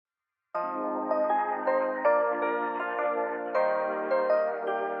Hello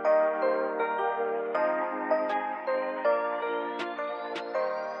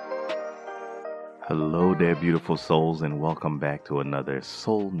there, beautiful souls, and welcome back to another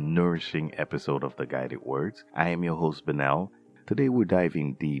soul-nourishing episode of The Guided Words. I am your host, Benel. Today we're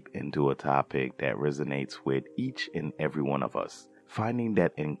diving deep into a topic that resonates with each and every one of us, finding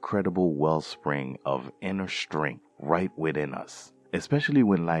that incredible wellspring of inner strength right within us, especially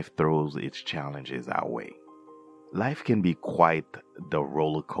when life throws its challenges our way. Life can be quite the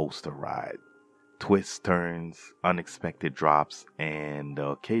roller coaster ride. Twists, turns, unexpected drops, and the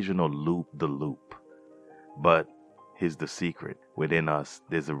occasional loop-the-loop. But here's the secret. Within us,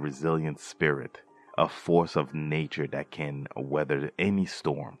 there's a resilient spirit, a force of nature that can weather any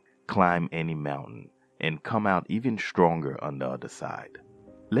storm, climb any mountain, and come out even stronger on the other side.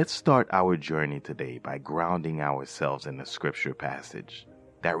 Let's start our journey today by grounding ourselves in a scripture passage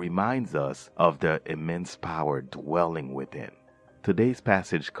that reminds us of the immense power dwelling within. Today's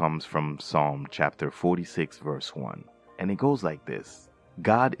passage comes from Psalm chapter 46, verse 1, and it goes like this.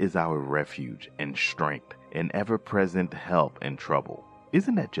 God is our refuge and strength, an ever-present help in trouble.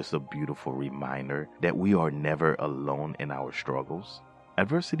 Isn't that just a beautiful reminder that we are never alone in our struggles?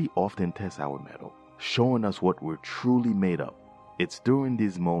 Adversity often tests our mettle, showing us what we're truly made of. It's during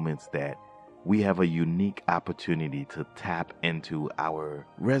these moments that we have a unique opportunity to tap into our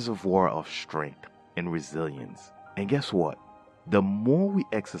reservoir of strength and resilience. And guess what? The more we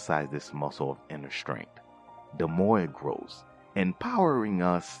exercise this muscle of inner strength, the more it grows, empowering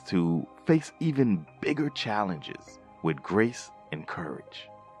us to face even bigger challenges with grace and courage.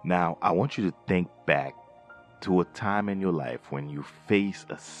 Now, I want you to think back to a time in your life when you faced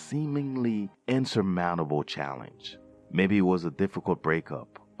a seemingly insurmountable challenge. Maybe it was a difficult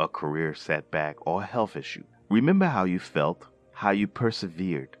breakup, a career setback, or a health issue. Remember how you felt, how you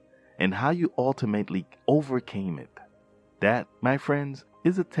persevered, and how you ultimately overcame it. That, my friends,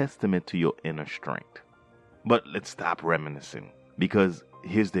 is a testament to your inner strength. But let's stop reminiscing, because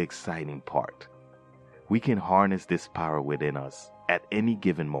here's the exciting part. We can harness this power within us at any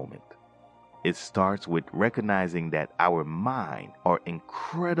given moment. It starts with recognizing that our mind are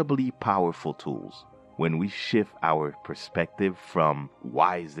incredibly powerful tools. When we shift our perspective from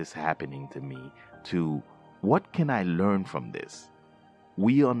why is this happening to me to what can I learn from this,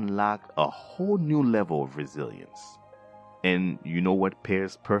 we unlock a whole new level of resilience. And you know what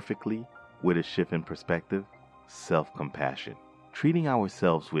pairs perfectly with a shift in perspective? Self-compassion. Treating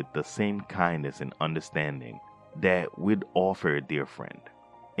ourselves with the same kindness and understanding that we'd offer a dear friend.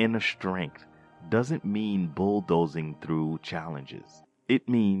 Inner strength doesn't mean bulldozing through challenges. It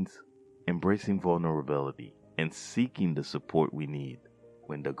means embracing vulnerability and seeking the support we need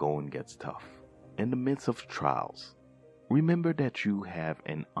when the going gets tough. In the midst of trials, remember that you have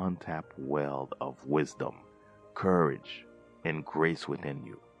an untapped well of wisdom, courage, and grace within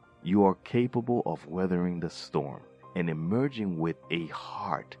you. You are capable of weathering the storm and emerging with a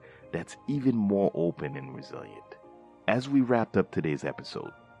heart that's even more open and resilient. As we wrapped up today's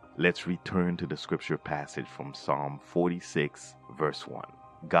episode, let's return to the scripture passage from Psalm 46, verse 1.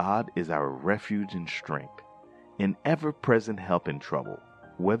 God is our refuge and strength, an ever-present help in trouble.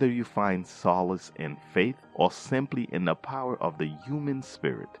 Whether you find solace in faith or simply in the power of the human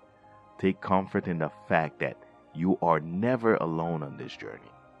spirit, take comfort in the fact that you are never alone on this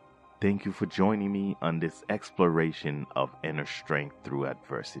journey. Thank you for joining me on this exploration of inner strength through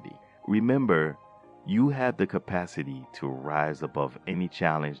adversity. Remember, you have the capacity to rise above any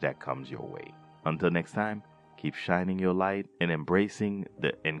challenge that comes your way. Until next time, keep shining your light and embracing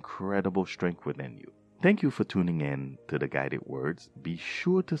the incredible strength within you. Thank you for tuning in to The Guided Words. Be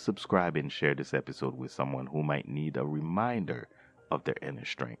sure to subscribe and share this episode with someone who might need a reminder of their inner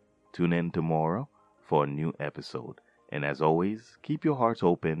strength. Tune in tomorrow for a new episode. And as always, keep your hearts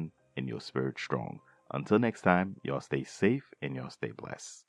open and your spirit strong. Until next time, y'all stay safe and y'all stay blessed.